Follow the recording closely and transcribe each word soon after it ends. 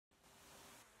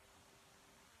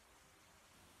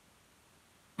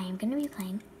am going to be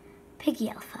playing Piggy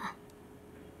Alpha.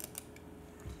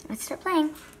 Let's start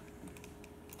playing.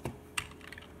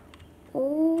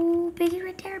 Oh, Piggy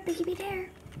right there. Piggy be there.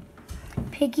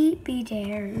 Piggy be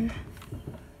there.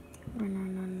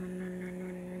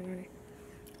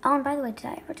 Oh, and by the way, did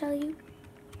I ever tell you?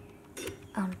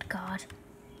 Oh, God.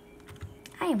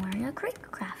 I am wearing a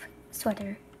Craft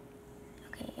sweater.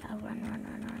 Okay, I'll run.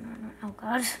 Oh,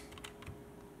 God.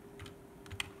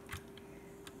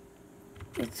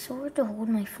 It's so hard to hold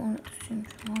my phone at the same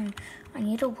time. I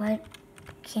need a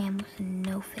webcam with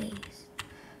no face.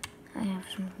 I have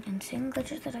some insane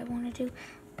glitches that I want to do,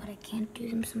 but I can't do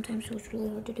them sometimes, so it's really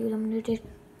hard to do them.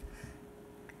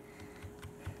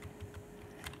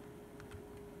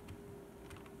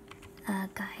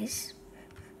 Guys,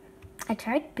 I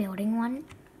tried building one.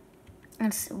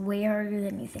 It's way harder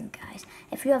than you think, guys.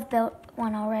 If you have built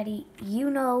one already, you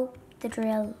know the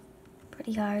drill.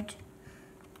 Pretty hard.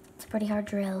 It's a pretty hard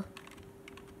drill.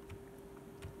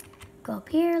 Go up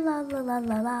here, la la la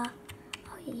la la.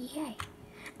 Oh yay!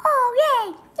 Oh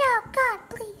yay! No, God,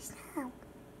 please no.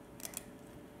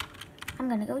 I'm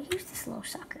gonna go use this little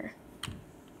sucker.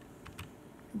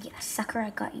 Yeah, sucker,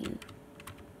 I got you.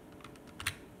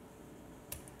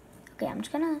 Okay, I'm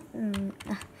just gonna.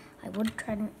 I would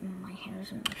try to. My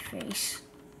hair's in my face.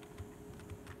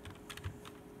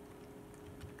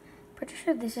 Pretty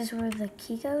sure this is where the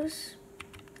key goes.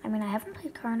 I mean, I haven't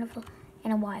played Carnival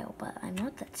in a while, but I'm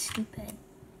not that stupid.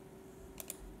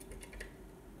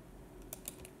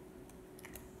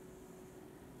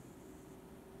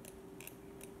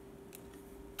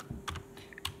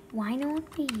 Why no one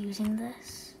be using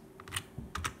this?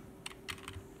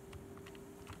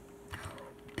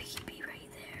 Piggy be right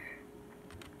there.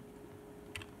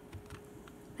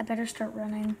 I better start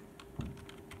running.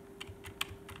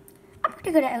 I'm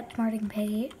pretty good at outsmarting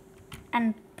Piggy.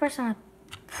 And plus I'm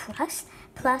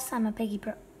a Piggy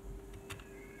pro.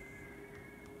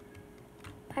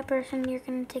 Bye, person, you're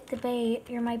gonna take the bait.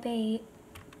 You're my bait.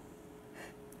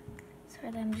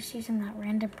 Sorry that I'm just using that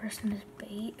random person as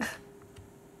bait. I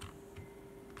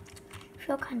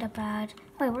feel kind of bad.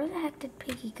 Wait, where the heck did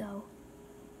Piggy go?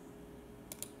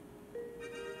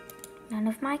 None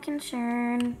of my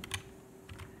concern.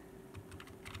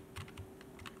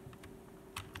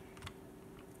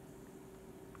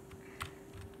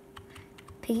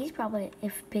 Piggy's probably,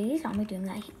 if Piggy saw me doing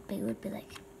that, Piggy would be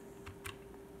like,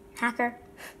 hacker.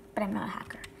 But I'm not a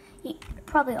hacker.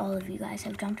 Probably all of you guys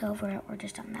have jumped over it or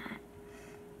just done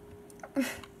that.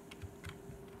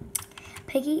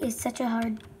 Piggy is such a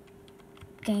hard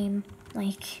game.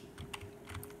 Like,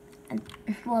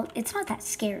 well, it's not that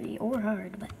scary or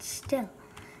hard, but still.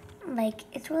 Like,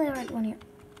 it's really hard when you're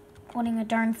holding a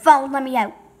darn phone. Let me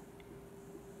out.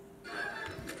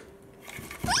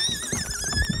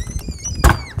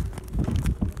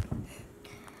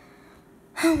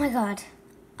 Oh my God.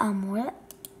 What?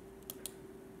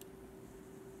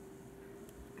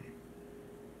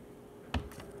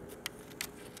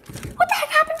 What the heck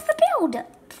happened to the build? Did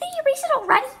they erase it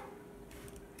already?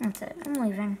 That's it. I'm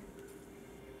leaving.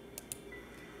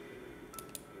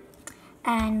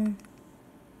 And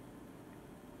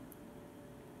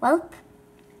well,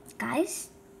 guys,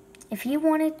 if you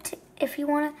wanna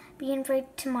be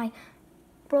invited to my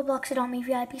Roblox Adopt Me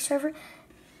VIP server,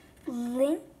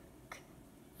 link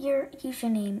your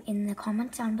username in the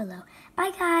comments down below.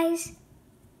 Bye, guys.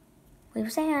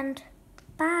 Leave sand.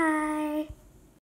 Bye.